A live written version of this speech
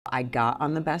I got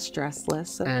on the best dress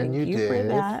list, so And thank you for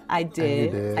that. I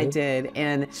did. I did.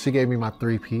 And she gave me my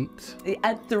three-peat.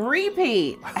 A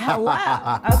three-peat.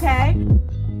 Hello. Okay.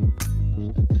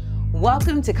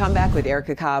 Welcome to Come Back with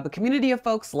Erica Cobb, a community of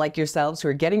folks like yourselves who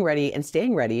are getting ready and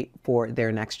staying ready for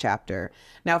their next chapter.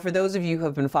 Now, for those of you who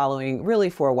have been following really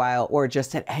for a while or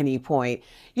just at any point,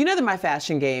 you know that my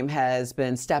fashion game has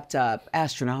been stepped up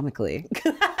astronomically.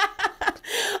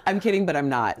 I'm kidding, but I'm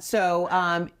not.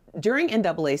 So during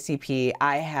NAACP,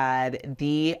 I had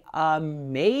the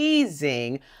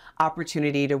amazing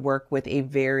opportunity to work with a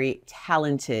very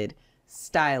talented,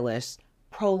 stylish,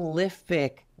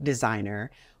 prolific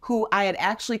designer who I had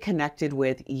actually connected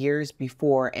with years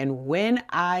before. And when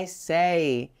I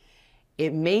say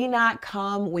it may not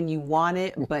come when you want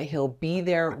it, but he'll be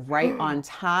there right on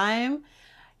time,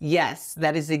 yes,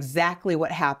 that is exactly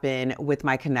what happened with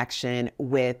my connection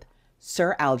with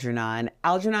Sir Algernon.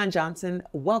 Algernon Johnson,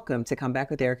 welcome to Come Back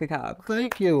with Erica Cobb.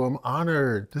 Thank you. I'm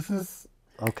honored. This is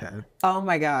okay. Oh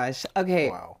my gosh.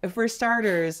 Okay. Wow. For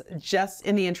starters, just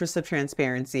in the interest of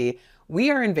transparency,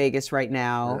 we are in Vegas right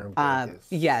now.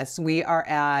 Yes, we are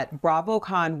at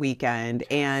BravoCon weekend,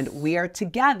 and we are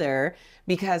together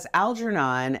because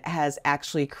Algernon has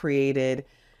actually created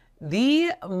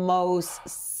the most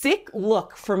sick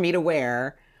look for me to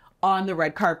wear on the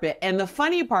red carpet. And the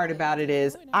funny part about it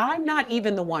is I'm not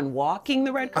even the one walking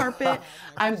the red carpet.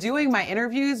 I'm doing my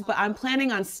interviews, but I'm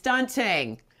planning on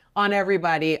stunting on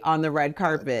everybody on the red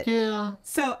carpet. Yeah.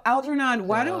 So Algernon,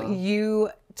 why don't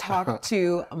you talk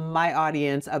to my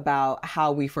audience about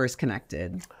how we first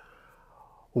connected?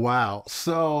 Wow.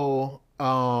 So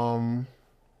I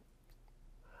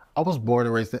was born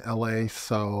and raised in LA.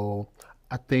 So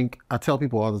I think I tell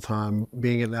people all the time,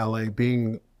 being in LA,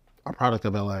 being a product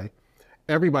of LA,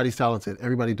 everybody's talented.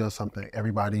 Everybody does something.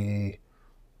 Everybody,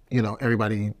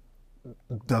 everybody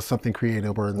does something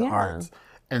creative or in the arts.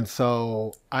 And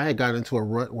so I had gotten into a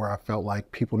rut where I felt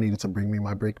like people needed to bring me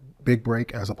my big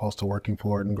break as opposed to working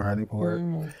for it and grinding for it.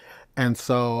 And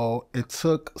so it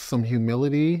took some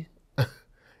humility.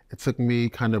 It took me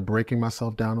kind of breaking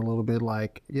myself down a little bit,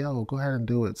 like, yo, go ahead and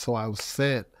do it. So I was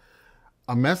sent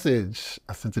a message.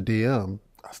 I sent a DM.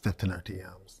 I stepped in her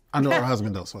DMs. I know her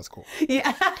husband though, so it's cool.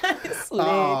 Yeah,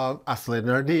 I slid in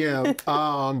her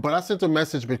DM. But I sent a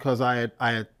message because I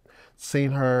had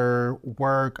seen her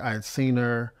work. I had seen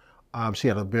her. She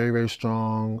has a very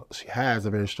strong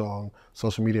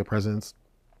social media presence.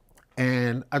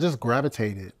 And I just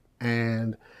gravitated.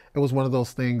 And it was one of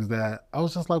those things that I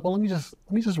was just like, well, let me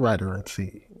just write her and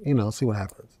see what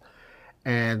happens.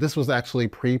 And this was actually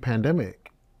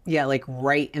pre-pandemic. Yeah, like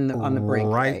right on the brink.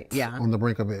 Right. Yeah. On the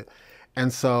brink of it.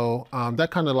 And so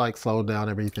that kind of like slowed down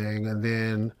everything. And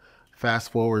then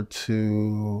fast forward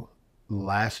to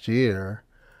last year,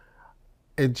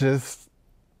 it just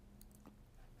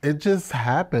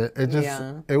happened.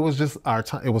 It was just our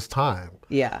time. It was time.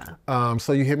 Yeah.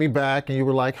 So you hit me back and you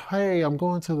were like, hey, I'm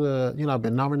going to I've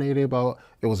been nominated, but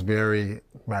it was very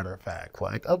matter of fact,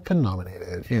 like I've been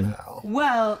nominated,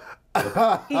 Well,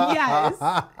 yes,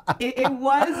 it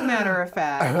was matter of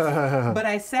fact, but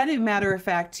I said it matter of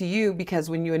fact to you because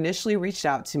when you initially reached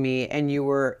out to me and you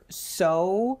were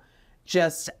so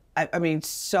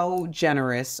so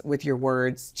generous with your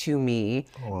words to me.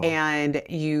 Wow. And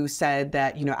you said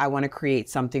that, I want to create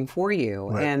something for you.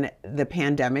 Right. And the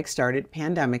pandemic started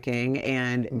pandemicking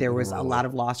and there was a lot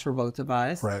of loss for both of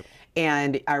us. Right.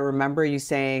 And I remember you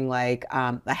saying like,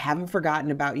 I haven't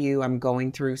forgotten about you. I'm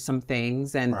going through some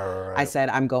things. And I said,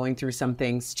 I'm going through some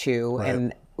things too. Right.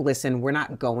 And listen, we're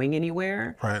not going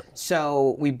anywhere. Right.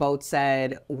 So we both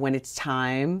said, when it's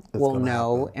time, we'll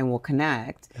know and we'll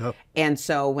connect. Yep. And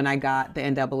so when I got the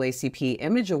NAACP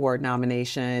Image Award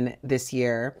nomination this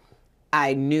year,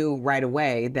 I knew right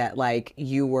away that like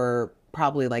you were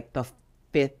probably like the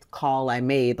fifth call I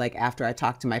made, like after I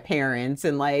talked to my parents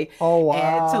and like,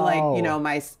 and to like,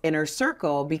 my inner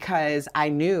circle, because I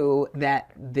knew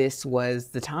that this was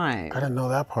the time. I didn't know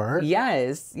that part.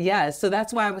 Yes. Yes. So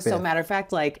that's why I was so matter of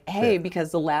fact, like, hey,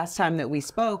 because the last time that we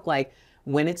spoke, like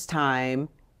when it's time,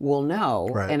 we'll know.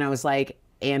 Right. And I was like,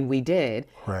 and we did.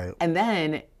 Right. And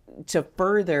then to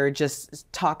further just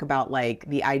talk about like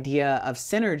the idea of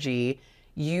synergy,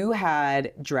 you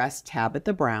had dressed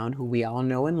Tabitha Brown, who we all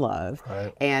know and love,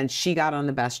 and she got on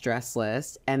the best dress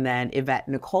list. And then Yvette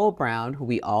Nicole Brown, who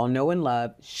we all know and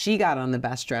love, she got on the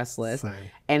best dress list. Same.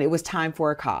 And it was time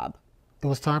for a Cobb. It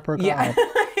was time for a Cobb. Yeah.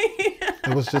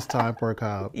 It was just time for a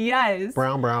Cobb. Yes.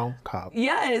 Brown, Cobb.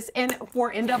 Yes. And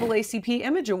for NAACP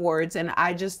Image Awards. And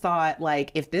I just thought,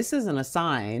 like, if this isn't a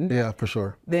sign. Yeah, for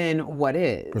sure. Then what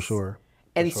is? For sure.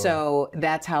 And so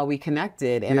that's how we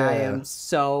connected. And I am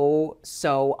so,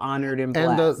 so honored and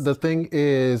blessed. And the thing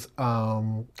is,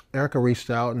 Erica reached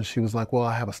out and she was like, well,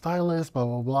 I have a stylist, blah,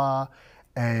 blah, blah.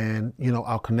 And, you know,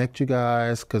 I'll connect you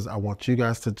guys because I want you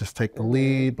guys to just take the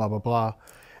lead, blah, blah, blah.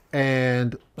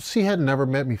 And she had never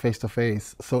met me face to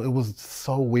face. So it was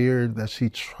so weird that she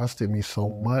trusted me so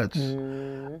much.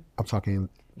 I'm talking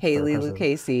Haley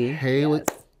Lucchese. Haley.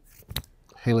 Yes.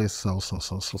 Haley is so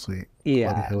sweet.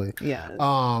 Yeah. Love you, Haley.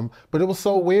 Yeah. But it was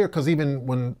so weird because even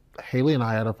when Haley and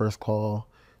I had our first call,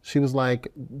 she was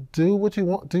like, do what you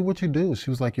want, do what you do. She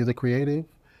was like, you're the creative.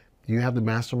 You have the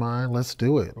mastermind. Let's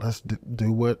do it. Let's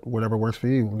do whatever works for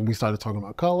you. When we started talking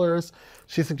about colors,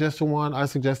 she suggested one. I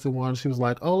suggested one. She was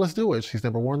like, oh, let's do it. She's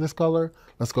never worn this color.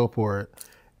 Let's go for it.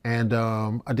 And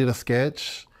I did a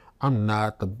sketch. I'm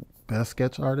not the best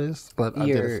sketch artist, but I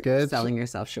did a sketch. You're selling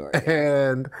yourself short.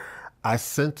 And I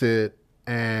sent it,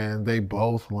 and they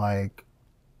both like,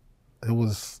 it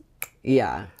was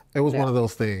one of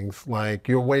those things. Like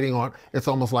you're waiting on, it's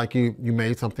almost like you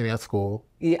made something at school.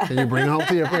 Yeah. And you bring it home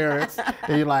to your parents,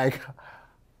 and you're like,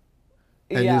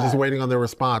 and you're just waiting on their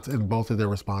response. And both of their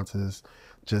responses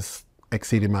just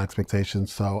exceeded my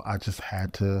expectations. So I just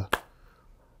had to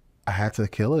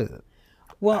kill it.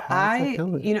 Well,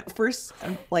 you know, first,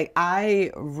 like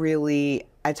I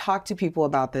talk to people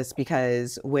about this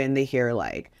because when they hear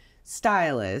like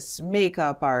stylists,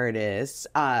 makeup artists,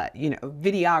 you know,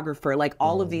 videographer, like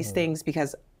all of these things,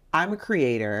 because I'm a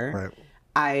creator. Right.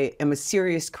 I am a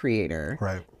serious creator.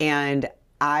 Right. And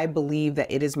I believe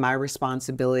that it is my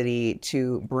responsibility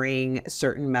to bring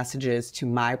certain messages to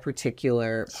my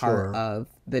particular part of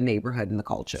the neighborhood and the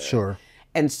culture. Sure.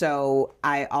 And so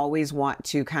I always want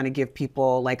to kind of give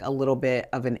people like a little bit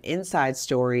of an inside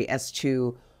story as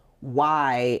to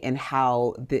why and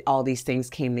how all these things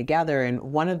came together. And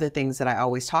one of the things that I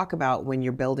always talk about when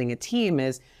you're building a team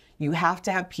is you have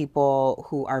to have people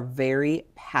who are very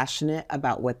passionate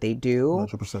about what they do.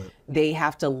 100%. They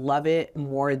have to love it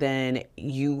more than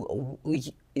you.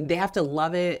 They have to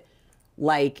love it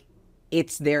like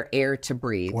it's their air to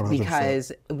breathe. 100%.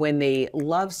 Because when they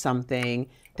love something,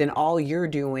 then all you're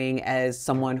doing as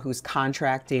someone who's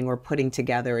contracting or putting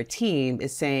together a team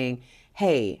is saying,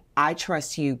 hey, I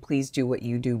trust you, please do what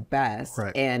you do best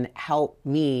and help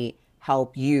me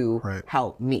help you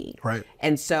help me. Right.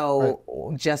 And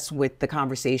so just with the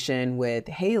conversation with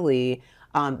Haley,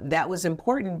 that was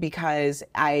important because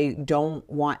I don't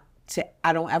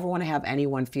ever want to have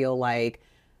anyone feel like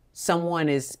someone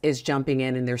is jumping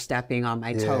in and they're stepping on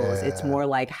my toes. It's more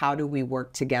like, how do we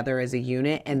work together as a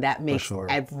unit? And that makes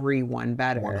everyone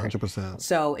better. 100%.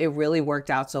 So it really worked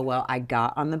out so well. I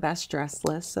got on the best dress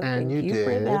list. So thank you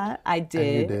for that. I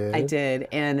did. I did.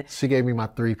 And she gave me my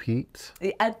three-peat.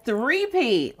 A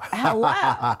three-peat.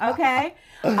 Hello. Okay.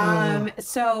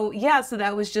 So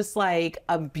that was just like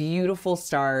a beautiful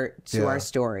start to our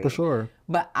story. For sure.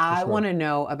 But I want to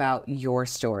know about your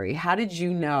story. How did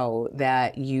you know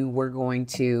that you were going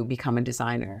to become a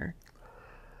designer?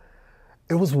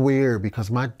 It was weird because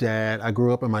I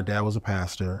grew up and my dad was a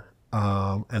pastor.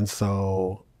 And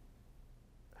so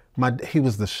he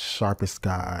was the sharpest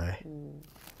guy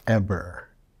ever.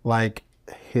 Like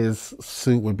his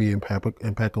suit would be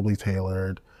impeccably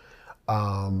tailored.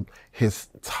 His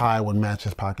tie would match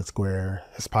his pocket square.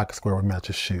 His pocket square would match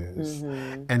his shoes.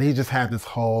 And he just had this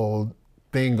whole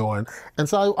thing going. And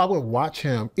so I would watch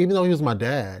him, even though he was my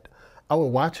dad, I would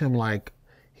watch him like,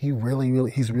 he's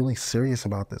really serious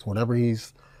about this, however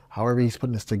he's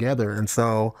putting this together. And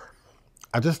so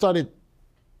I just started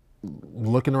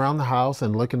looking around the house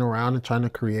and looking around and trying to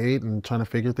create and trying to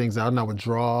figure things out. And I would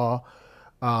draw,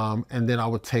 and then I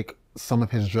would take some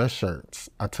of his dress shirts.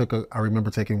 I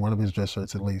remember taking one of his dress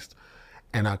shirts at least,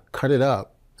 and I cut it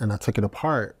up and I took it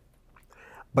apart.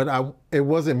 But it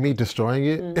wasn't me destroying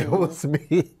it. It was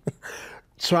me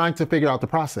trying to figure out the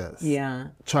process. Yeah.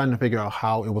 Trying to figure out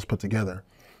how it was put together.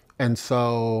 And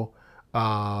so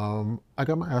I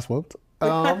got my ass whooped.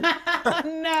 No.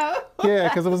 Yeah,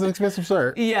 because it was an expensive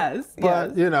shirt. Yes.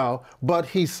 But, you know, but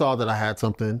he saw that I had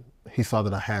something. He saw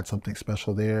that I had something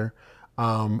special there.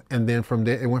 And then from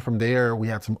there, it went from there. We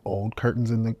had some old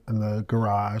curtains in the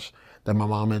garage that my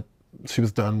mom she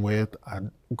was done with. I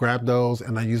grabbed those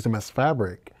and I used them as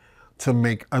fabric to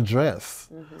make a dress.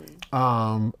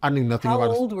 I knew nothing about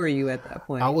it. How old were you at that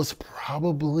point? I was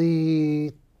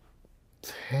probably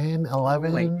 10,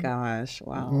 11. Oh my gosh,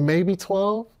 wow. Maybe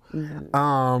 12.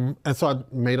 And so I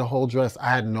made a whole dress. I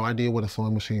had no idea what a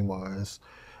sewing machine was.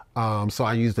 So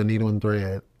I used a needle and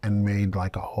thread and made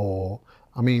like a whole,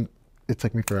 it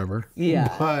took me forever.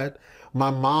 Yeah. But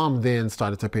my mom then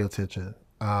started to pay attention.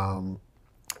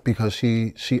 because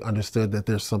she understood that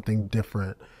there's something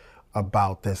different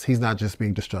about this. He's not just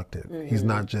being destructive. He's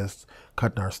not just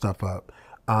cutting our stuff up.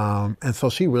 And so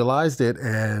she realized it,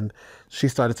 and she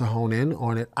started to hone in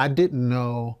on it. I didn't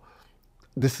know,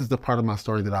 this is the part of my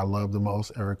story that I love the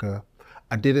most, Erica.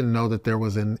 I didn't know that there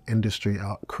was an industry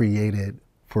created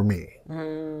for me.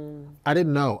 I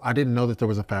didn't know. I didn't know that there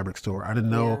was a fabric store. I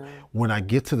didn't know when I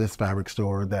get to this fabric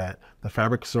store that the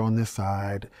fabrics are on this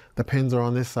side, the pins are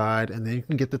on this side, and then you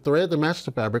can get the thread to match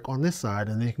the fabric on this side,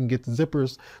 and then you can get the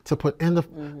zippers to put in the,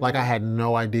 like I had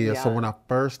no idea. So when I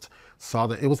first saw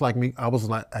that, it was like me, I was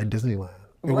like at Disneyland.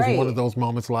 It was one of those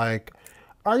moments like,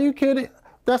 are you kidding?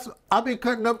 I've been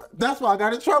cutting up. That's why I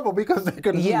got in trouble, because they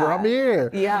could have just brought me here.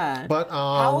 Yeah. But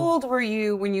how old were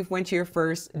you when you went to your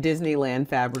first Disneyland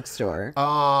fabric store?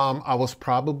 I was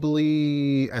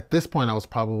probably, at this point, I was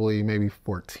probably maybe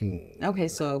 14. Okay,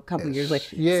 so a couple years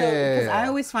later. Yeah. So, because I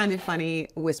always find it funny,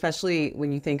 especially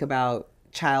when you think about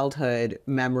childhood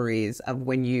memories of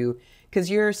when you, because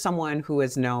you're someone who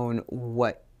has known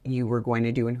what you were going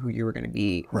to do and who you were going to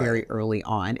be very early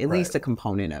on, at least a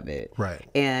component of it. Right.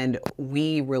 And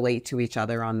we relate to each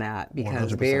other on that,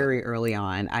 because 100%. Very early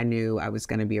on, I knew I was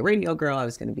going to be a radio girl, I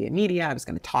was going to be in media, I was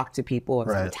going to talk to people, I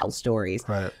was going to tell stories.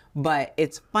 Right. But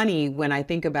it's funny when I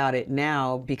think about it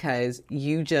now, because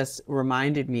you just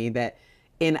reminded me that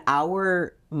in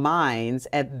our minds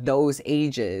at those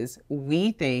ages,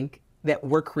 we think that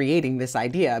we're creating this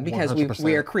idea because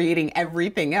we are creating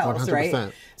everything else, 100%.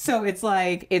 Right? So it's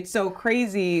like, it's so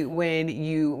crazy when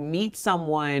you meet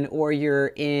someone or you're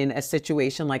in a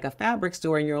situation like a fabric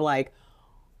store and you're like,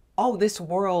 oh, this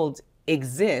world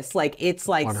exists. Like, it's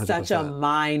like 100%. Such a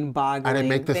mind-boggling I didn't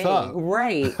make this up.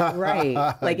 Right,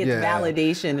 right. Like, it's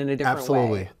validation in a different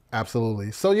way.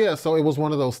 Absolutely. So yeah, so it was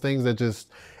one of those things that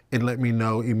just, it let me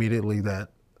know immediately that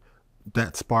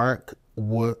that spark,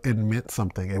 it meant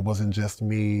something. It wasn't just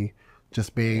me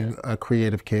just being a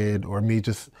creative kid or me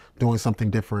just doing something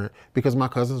different, because my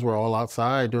cousins were all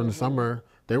outside during the summer.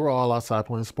 They were all outside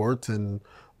playing sports and,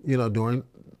 you know, doing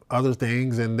other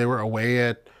things, and they were away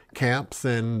at camps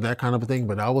and that kind of a thing.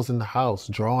 But I was in the house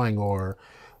drawing or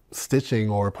stitching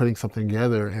or putting something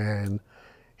together, and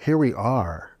here we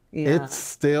are. It's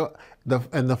still,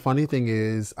 and the funny thing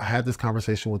is, I had this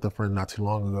conversation with a friend not too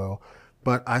long ago,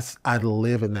 but I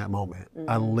live in that moment.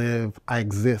 I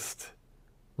exist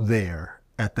there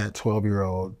at that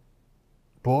 12-year-old.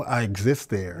 Boy, I exist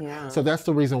there. Yeah. So that's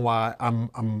the reason why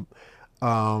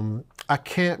I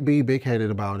can't be big-headed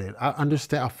about it.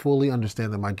 I fully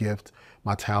understand that my gift,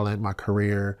 my talent, my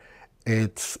career,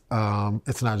 it's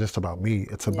not just about me.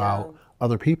 It's about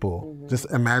other people.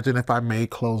 Just imagine if I made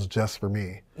clothes just for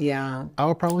me. Yeah. I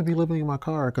would probably be living in my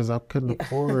car because I couldn't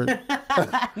afford to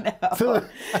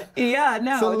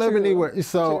live anywhere.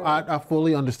 So I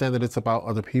fully understand that it's about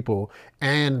other people,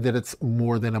 and that it's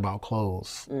more than about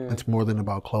clothes. It's more than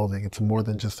about clothing. It's more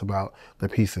than just about the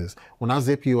pieces. When I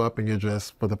zip you up in your dress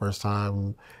for the first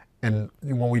time, and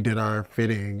when we did our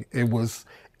fitting,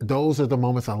 those are the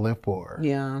moments I live for.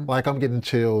 Yeah. Like, I'm getting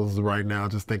chills right now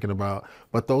just thinking about,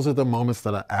 but those are the moments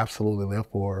that I absolutely live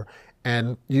for.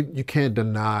 And you can't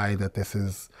deny that this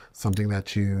is something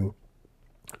that you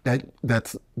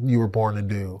were born to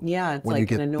do. Yeah, it's when like you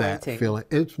get an anointing. That feeling.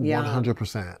 It's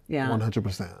 100%. Yeah.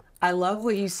 100%. I love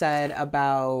what you said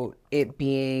about it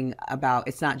being about,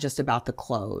 it's not just about the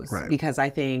clothes. Right. Because I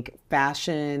think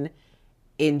fashion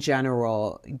in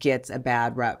general gets a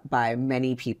bad rep by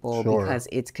many people because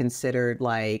it's considered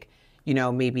like, you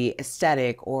know, maybe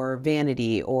aesthetic or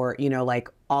vanity or, you know, like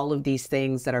all of these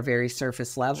things that are very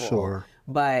surface level. Sure.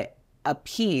 But a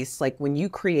piece, like when you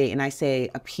create, and I say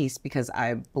a piece because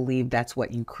I believe that's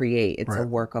what you create. It's a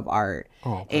work of art.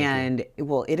 Oh, and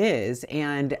well, it is.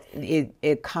 And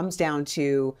it comes down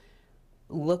to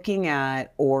looking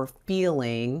at or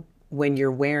feeling when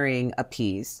you're wearing a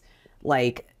piece,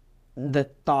 like the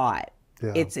thought.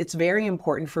 Yeah. It's very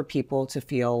important for people to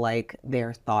feel like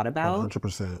they're thought about.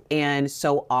 100%. And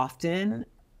so often,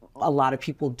 a lot of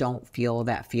people don't feel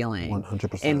that feeling.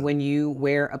 100%. And when you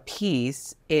wear a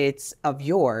piece, it's of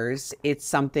yours. It's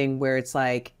something where it's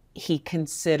like, he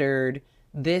considered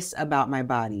this about my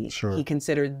body. Sure. He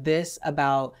considered this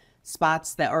about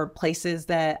spots that are places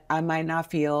that I might not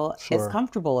feel as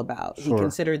comfortable about. He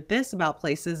considered this about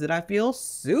places that I feel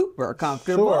super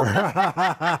comfortable.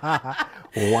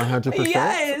 100%.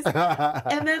 Yes.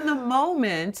 And then the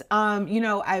moment, you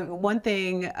know,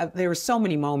 there were so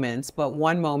many moments, but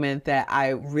one moment that I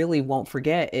really won't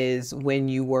forget is when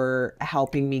you were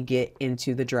helping me get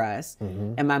into the dress,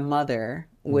 and my mother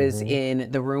was in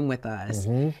the room with us.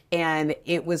 And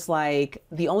it was like,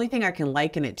 the only thing I can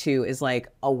liken it to is like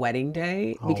a wedding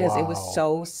day, because it was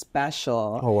so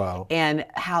special. Oh, wow. And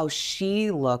how she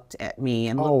looked at me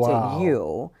and Oh, looked wow. at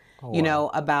you, you know,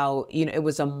 about, you know, it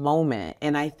was a moment.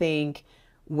 And I think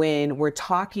when we're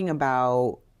talking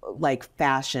about like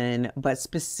fashion, but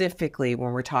specifically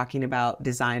when we're talking about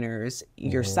designers,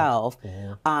 yourself,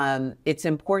 it's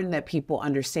important that people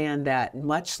understand that,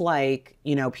 much like,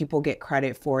 you know, people get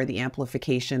credit for the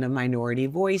amplification of minority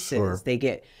voices, they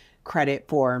get credit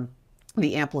for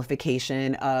the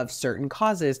amplification of certain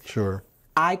causes.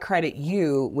 I credit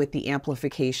you with the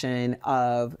amplification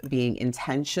of being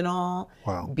intentional,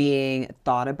 being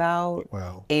thought about,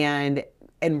 and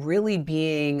really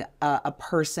being a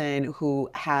person who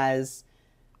has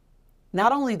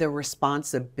not only the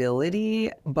responsibility,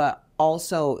 but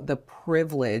also the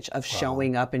privilege of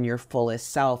showing up in your fullest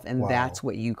self. And that's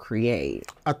what you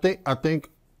create. I think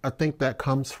that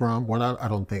comes from, well, I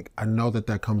don't think, I know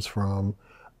that comes from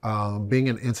being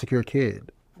an insecure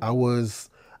kid. I was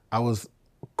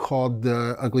called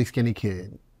the ugly skinny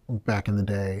kid back in the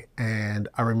day. And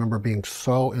I remember being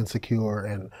so insecure,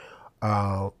 and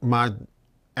my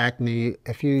acne,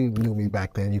 if you knew me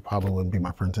back then, you probably wouldn't be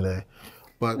my friend today.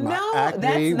 But my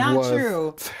acne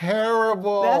was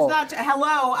terrible. That's not true.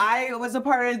 Hello, I was a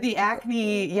part of the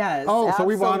acne, yes. Oh,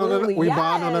 absolutely. So we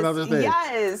bond on another thing.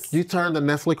 Yes. You turned the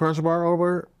Nestle Crunch Bar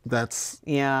over, that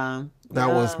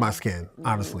was my skin,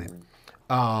 honestly.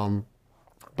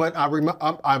 But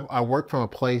I work from a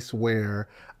place where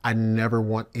I never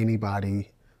want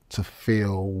anybody to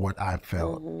feel what I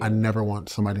felt. I never want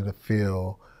somebody to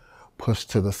feel pushed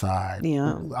to the side.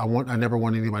 I never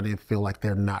want anybody to feel like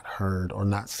they're not heard or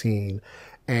not seen.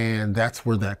 And that's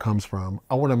where that comes from.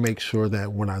 I want to make sure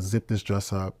that when I zip this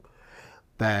dress up,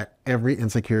 that every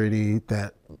insecurity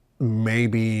that may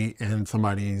be on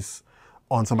somebody's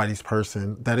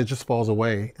person, that it just falls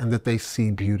away, and that they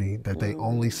see beauty, that they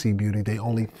only see beauty, they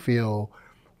only feel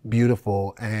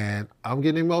beautiful. And I'm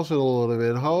getting emotional a little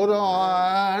bit. Hold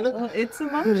on. Well, it's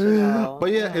emotional.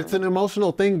 But yeah, it's an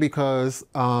emotional thing, because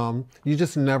you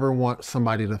just never want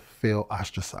somebody to feel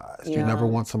ostracized. You never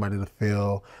want somebody to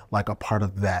feel like a part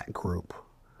of that group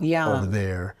over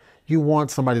there. You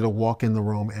want somebody to walk in the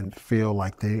room and feel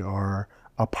like they are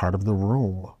a part of the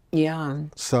room.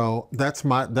 So that's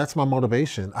my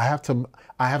motivation. I have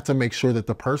to make sure that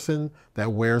the person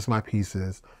that wears my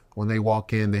pieces, when they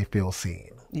walk in, they feel seen.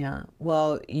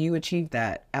 Well, you achieved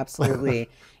that. Absolutely.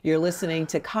 You're listening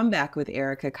to Come Back with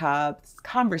Erica Cobb's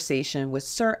conversation with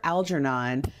Sir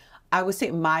Algernon. I would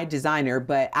say my designer,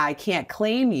 but I can't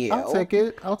claim you. I'll take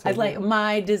it. I'd like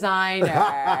my designer.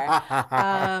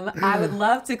 I would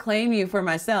love to claim you for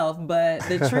myself, but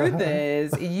the truth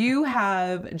is, you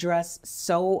have dressed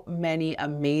so many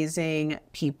amazing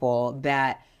people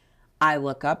that I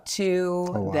look up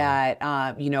to, that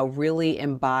really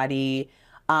embody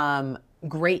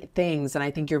great things. And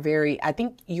I think I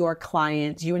think your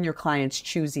clients, you and your clients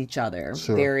choose each other.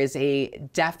 There is a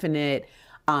definite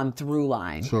through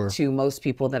line to most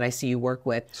people that I see you work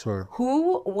with.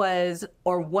 Who was,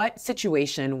 or what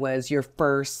situation was your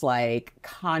first like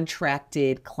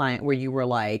contracted client where you were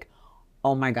like,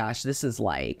 oh my gosh, this is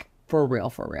like for real,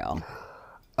 for real?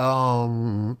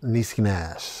 Niecy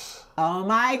Nash. Oh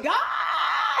my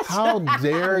gosh! How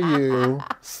dare you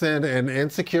send an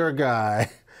insecure guy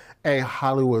a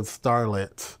Hollywood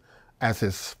starlet as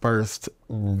his first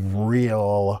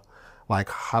real, like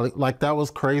that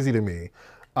was crazy to me.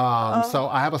 So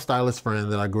I have a stylist friend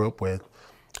that I grew up with.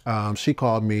 She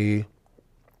called me.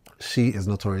 She is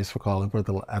notorious for calling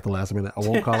at the last minute. I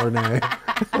won't call her name,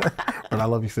 but I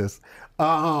love you, sis.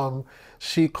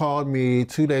 She called me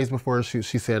 2 days before a shoot.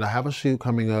 She said, I have a shoot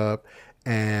coming up,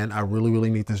 and I really,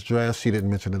 really need this dress. She didn't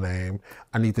mention the name.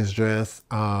 I need this dress.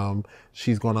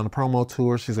 She's going on a promo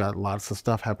tour. She's got lots of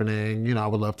stuff happening. I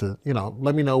would love to,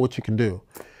 let me know what you can do.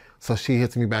 So she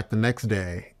hits me back the next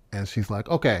day, and she's like,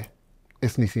 okay,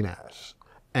 it's Niecy Nash.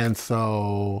 And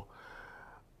so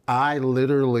I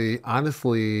literally,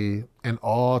 honestly, in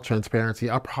all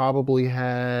transparency, I probably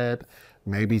had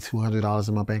maybe $200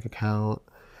 in my bank account.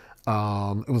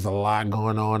 It was a lot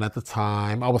going on at the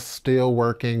time. I was still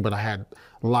working, but I had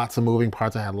lots of moving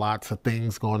parts. I had lots of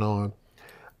things going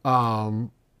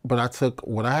on. But I took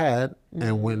what I had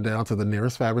and went down to the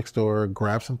nearest fabric store,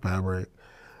 grabbed some fabric,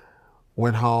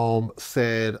 went home,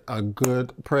 said a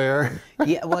good prayer.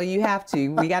 Yeah, well, you have to.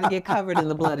 We got to get covered in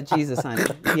the blood of Jesus, honey.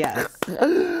 Yes.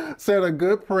 Said a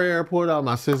good prayer, pulled out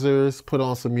my scissors, put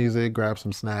on some music, grabbed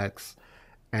some snacks,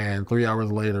 and 3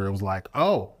 hours later, it was like,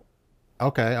 oh,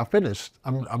 okay, I finished.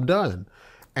 I'm done.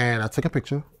 And I took a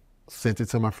picture, sent it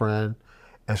to my friend,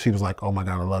 And she was like, oh my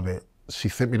God, I love it. She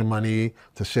sent me the money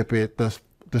to ship it.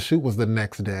 The shoot was the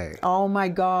next day. Oh my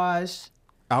gosh.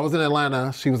 I was in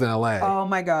Atlanta. She was in LA. Oh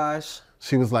my gosh.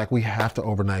 She was like, we have to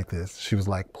overnight this. She was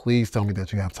like, please tell me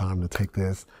that you have time to take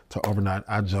this to overnight.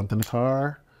 I jumped in the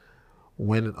car,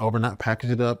 went and overnight,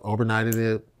 packaged it up, overnighted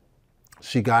it.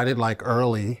 She got it like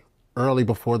early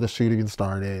before the shoot even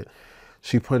started.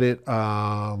 She put it,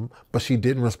 but she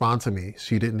didn't respond to me.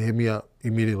 She didn't hit me up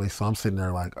immediately. So I'm sitting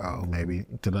there like, oh, maybe,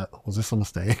 was this a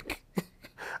mistake?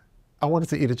 I wanted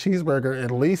to eat a cheeseburger at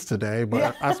least today,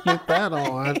 but I spent that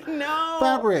on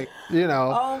fabric, you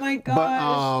know. Oh my gosh.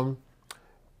 But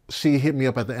she hit me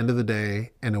up at the end of the day,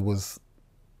 and it was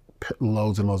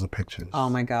loads and loads of pictures.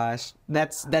 Oh my gosh.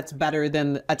 That's better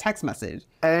than a text message.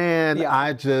 And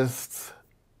I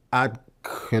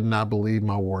could not believe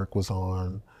my work was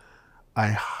on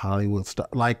a Hollywood star.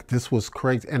 Like, this was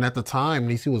crazy. And at the time,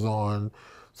 Niecy was on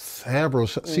several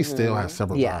shows. She still has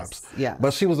several jobs. Yeah.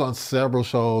 But she was on several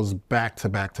shows back to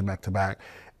back to back to back.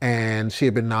 And she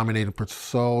had been nominated for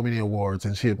so many awards,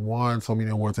 and she had won so many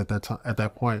awards at that time, at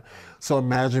that point. So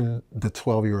imagine the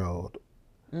 12-year-old.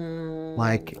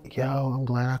 Like, yo, I'm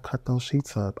glad I cut those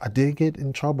sheets up. I did get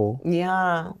in trouble.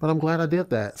 Yeah. But I'm glad I did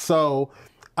that. So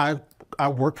I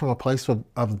work from a place of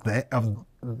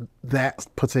that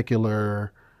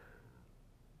particular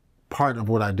part of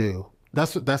what I do.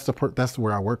 That's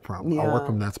where I work from. I work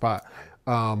from that spot.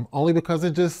 Only because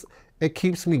it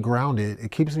keeps me grounded.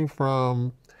 It keeps me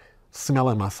from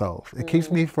smelling myself. It keeps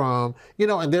me from,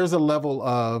 and there's a level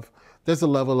of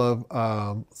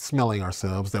smelling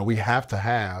ourselves that we have to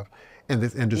have in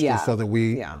this industry so that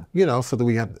we, so that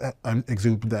we have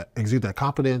exude that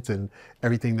confidence and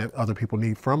everything that other people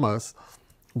need from us.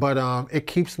 But it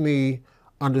keeps me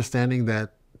understanding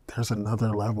that there's another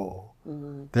level.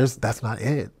 That's not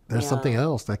it. There's something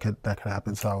else that could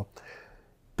happen. So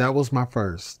that was my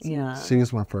first. Yeah. She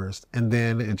was my first. And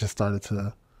then it just started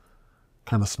to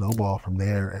kind of snowball from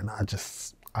there. And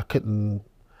I couldn't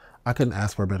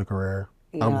ask for a better career.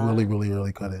 I really, really,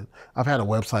 really couldn't. I've had a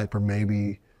website for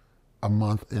maybe a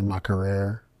month in my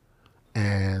career,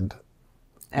 and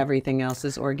everything else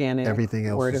is organic. Everything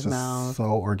else word is of just mouth. so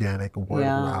organic, word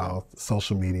of mouth,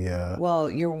 social media. Well,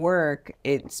 your work,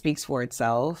 it speaks for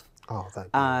itself. Oh, thank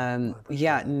you.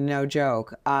 Yeah, no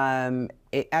joke. I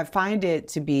find it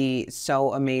to be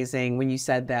so amazing. When you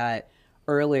said that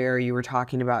earlier, you were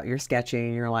talking about your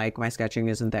sketching. You're like, my sketching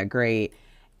isn't that great.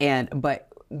 But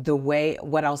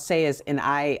what I'll say is, and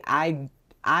I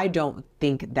don't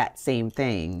think that same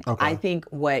thing. Okay. I think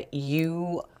what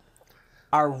you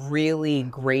are really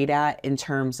great at in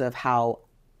terms of how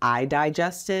I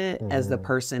digest it as the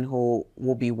person who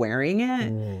will be wearing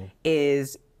it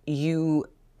is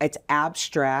it's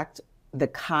abstract. The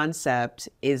concept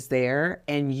is there,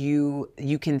 and you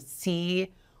can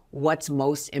see what's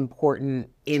most important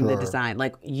in the design.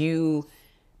 Like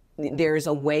there's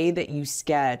a way that you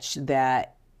sketch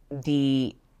that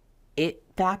the it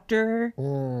factor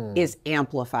is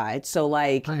amplified. So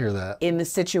like I hear that. in the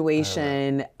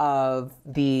situation of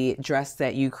the dress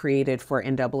that you created for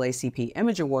NAACP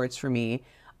Image Awards for me,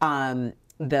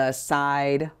 the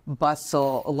side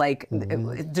bustle, like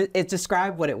it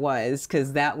described what it was,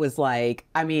 because that was like,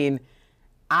 I mean,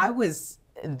 I was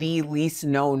the least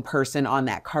known person on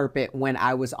that carpet when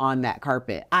I was on that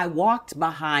carpet. I walked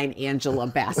behind Angela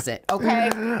Bassett, okay?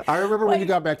 I remember when you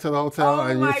got back to the hotel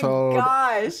and you told... Oh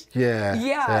my gosh.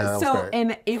 Yeah. So,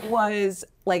 and it was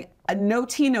like a no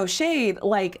tea, no shade.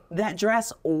 Like that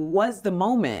dress was the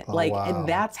moment. And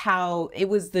that's how, it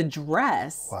was the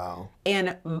dress. Wow.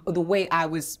 And the way I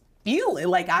was feeling,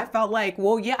 like I felt like,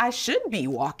 well, yeah, I should be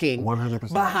walking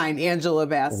 100% behind Angela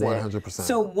Bassett. 100%.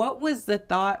 So what was the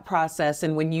thought process?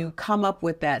 And when you come up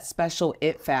with that special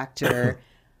it factor,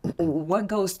 what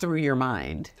goes through your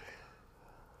mind?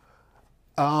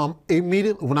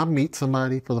 Immediately, when I meet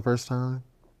somebody for the first time,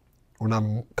 when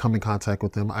I'm come in contact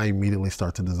with them, I immediately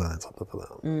start to design something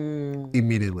for them.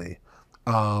 Immediately.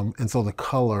 And so the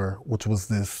color, which was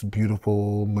this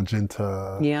beautiful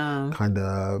magenta, kind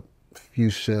of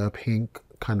fuchsia pink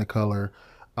kind of color.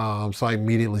 So I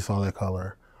immediately saw that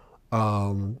color.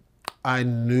 I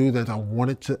knew that I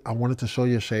wanted to show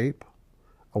your shape.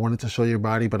 I wanted to show your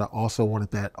body, but I also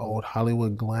wanted that old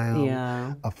Hollywood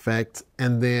glam effect.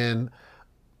 And then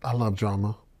I love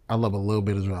drama. I love a little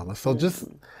bit of drama. So just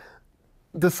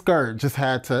the skirt just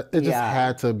had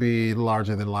to be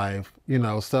larger than life,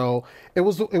 So it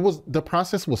was the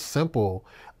process was simple.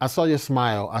 I saw your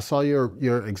smile. I saw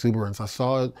your exuberance. I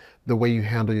saw the way you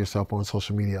handle yourself on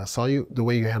social media. I saw the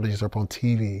way you handle yourself on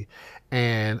TV,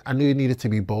 and I knew it needed to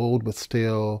be bold, but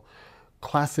still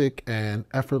classic and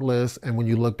effortless. And when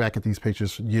you look back at these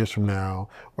pictures years from now,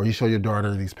 or you show your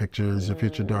daughter these pictures, your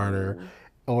future daughter,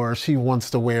 or she wants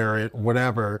to wear it,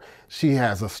 whatever, she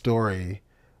has a story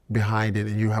behind it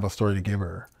and you have a story to give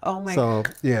her. Oh my God.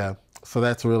 So yeah, so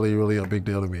that's really, really a big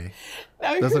deal to me.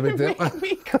 Now That's a big deal. Make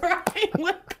me cry.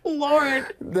 Like,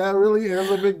 Lord. That really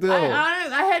is a big deal.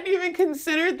 I hadn't even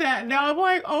considered that. Now I'm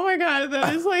like, oh my God,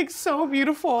 that is like so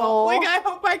beautiful. Like, I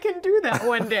hope I can do that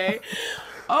one day.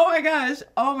 Oh my gosh.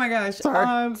 Oh my gosh.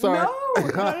 Sorry.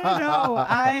 No.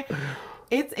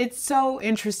 It's so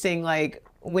interesting. Like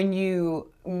when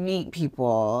you meet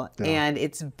people and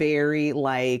it's very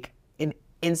like an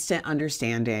instant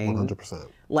understanding. 100%.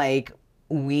 Like,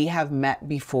 we have met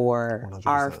before. 100%.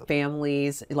 Our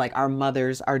families, like our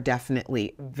mothers, are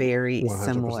definitely very 100%.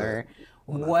 Similar.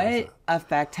 100%. What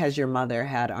effect has your mother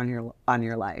had on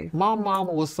your life? My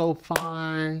mama was so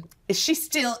fine. She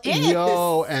still is.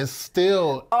 Yo, and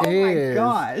still is. Oh my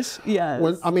gosh,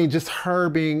 yes. I mean, just her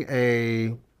being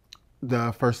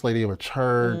the first lady of a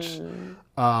church.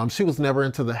 She was never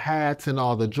into the hats and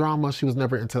all the drama. She was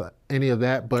never into any of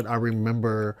that. But I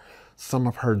remember some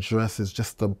of her dresses,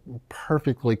 just the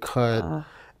perfectly cut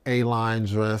A-line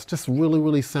dress, just really,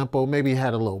 really simple. Maybe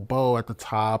had a little bow at the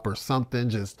top or something,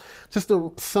 just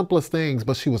the simplest things,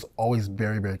 but she was always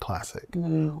very, very classic.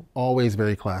 Always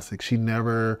very classic. She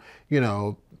never,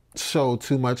 showed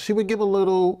too much. She would give a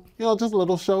little, just a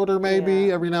little shoulder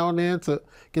maybe every now and then to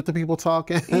get the people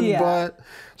talking, but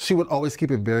she would always keep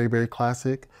it very, very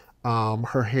classic.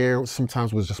 Her hair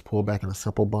sometimes was just pulled back in a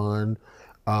simple bun.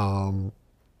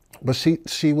 But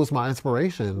she was my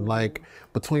inspiration. Like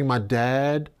between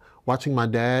watching my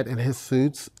dad in his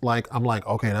suits, like I'm like,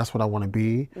 okay, that's what I want to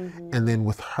be. And then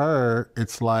with her,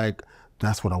 it's like,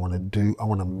 that's what I want to do. I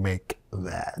want to make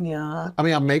that. Yeah. I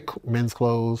mean, I make men's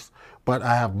clothes, but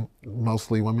I have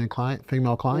mostly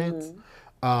female clients.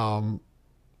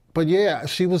 But yeah,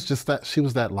 she was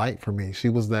that light for me. She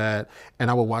was that,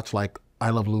 and I would watch like I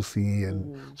Love Lucy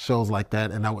and shows like that,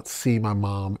 and I would see my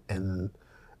mom in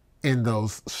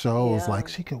those shows, like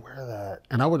she could wear that,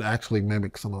 and I would actually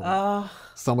mimic some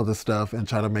of the stuff and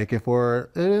try to make it for her.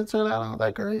 It didn't turn out all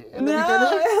that great.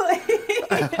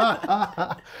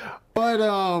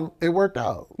 But it worked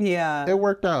out. Yeah, it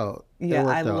worked out. Yeah,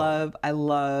 I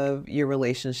love your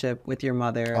relationship with your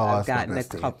mother. I've gotten a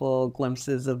couple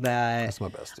glimpses of that. That's my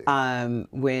bestie.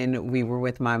 When we were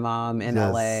with my mom in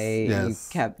LA, you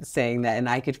kept saying that, and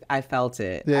I felt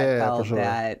it. Yeah, I felt for sure.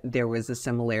 that there was a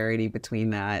similarity between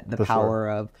that, the power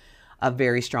of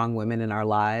very strong women in our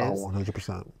lives. Oh,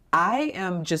 100%. I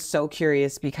am just so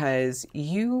curious because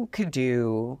you could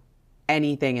do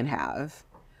anything and have.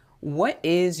 What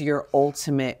is your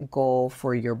ultimate goal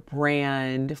for your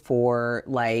brand, for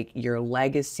like your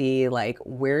legacy? Like,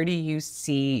 where do you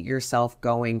see yourself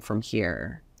going from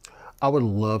here? I would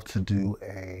love to do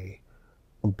a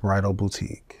bridal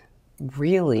boutique.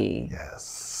 Really?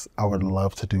 Yes, I would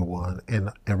love to do one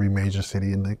in every major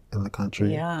city in the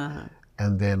country. Yeah.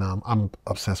 And then I'm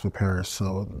obsessed with Paris,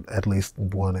 so at least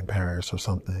one in Paris or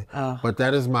something. But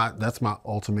that's my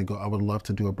ultimate goal. I would love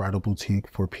to do a bridal boutique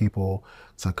for people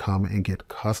to come and get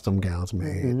custom gowns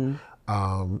made.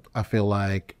 I feel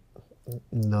like,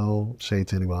 no shade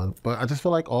to anyone, but I just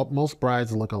feel like most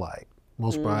brides look alike.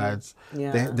 Most brides,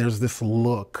 there's this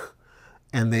look,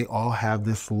 and they all have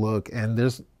this look, and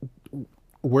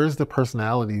where's the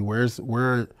personality?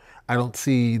 Where I don't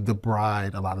see the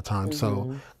bride a lot of times.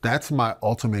 So that's my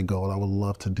ultimate goal. I would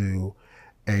love to do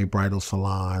a bridal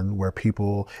salon where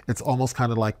it's almost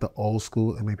kind of like the old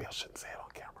school, and maybe I shouldn't say it on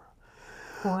camera.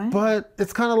 What? But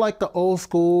it's kind of like the old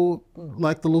school,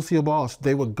 like the Lucille Ball.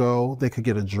 They could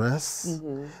get a dress,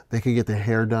 they could get their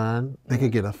hair done, they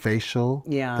could get a facial,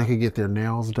 they could get their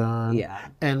nails done.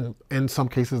 And in some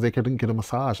cases they could get a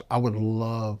massage. I would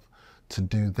love to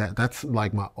do that. That's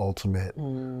like my ultimate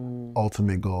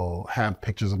goal. Have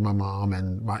pictures of my mom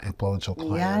and my influential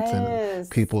clients and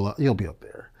people. You'll be up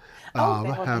there.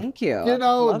 Thank you.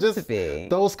 Just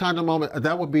those kind of moments.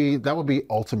 That would be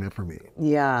ultimate for me.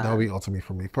 Yeah, that would be ultimate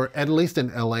for me. For at least in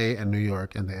LA and New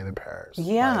York and then in Paris.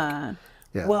 Yeah.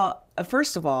 Well,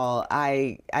 first of all,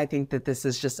 I think that this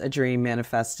is just a dream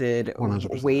manifested,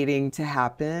 100%. Waiting to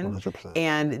happen. 100%.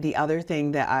 And the other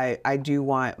thing that I do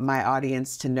want my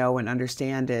audience to know and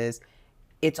understand is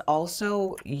it's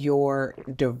also your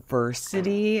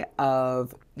diversity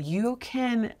of you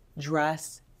can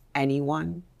dress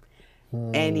anyone,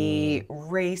 any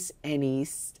race, any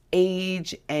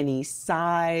age, any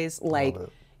size. Like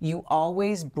you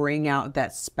always bring out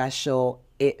that special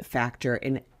it factor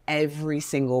in every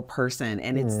single person,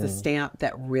 and it's the stamp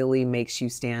that really makes you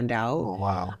stand out. Oh,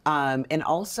 wow. And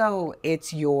also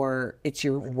it's your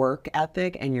work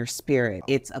ethic and your spirit.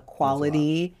 It's a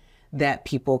quality that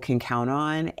people can count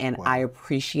on, and I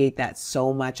appreciate that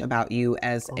so much about you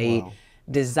as a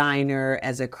designer,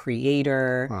 as a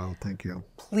creator. Wow, thank you.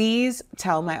 Please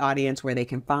tell my audience where they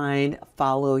can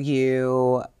follow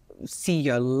you, see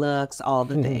your looks, all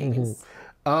the things.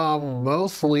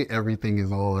 Mostly everything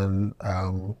is on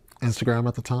Instagram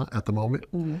at the moment.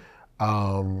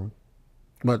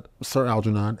 But Sir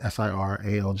Algernon,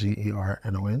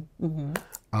 SirAlgernon.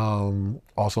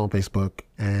 Also on Facebook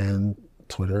and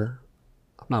Twitter.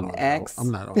 I'm not on X.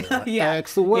 I'm not on there. Yeah.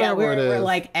 X, whatever it is. We're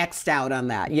like X'd out on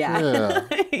that. Yeah.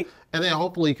 And then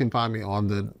hopefully you can find me on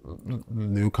the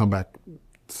new comeback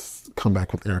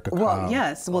with Erica Cobb. Well,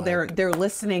 yes. Well, they're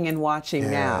listening and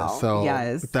watching now. So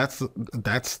yes. that's the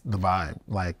vibe.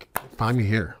 Like, find me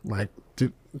here. Like,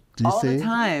 do you all see?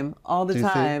 All the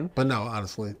time. But no,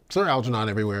 honestly, Sir Algernon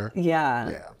everywhere.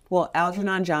 Yeah. Well,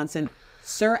 Algernon Johnson,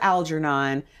 Sir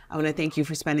Algernon, I want to thank you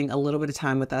for spending a little bit of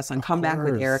time with us on Comeback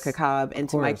with Erica Cobb. And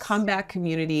to my comeback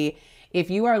community, if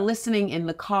you are listening in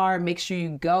the car, make sure you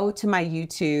go to my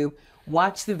YouTube,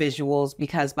 watch the visuals,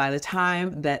 because by the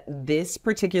time that this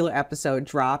particular episode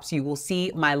drops, you will see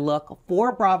my look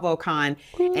for BravoCon,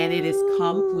 and it is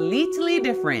completely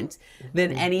different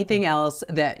than anything else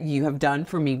that you have done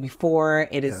for me before.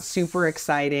 It is super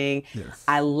exciting.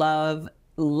 I love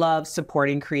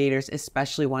supporting creators,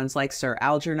 especially ones like Sir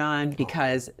Algernon,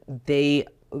 because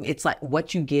it's like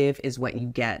what you give is what you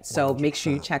get. So make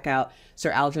sure you check out Sir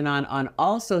Algernon on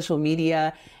all social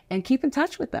media and keep in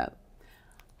touch with them.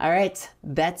 All right,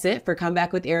 that's it for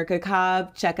Comeback with Erica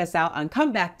Cobb. Check us out on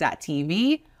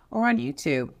comeback.tv or on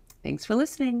YouTube. Thanks for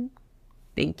listening.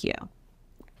 Thank you.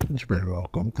 You're very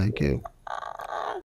welcome. Thank you.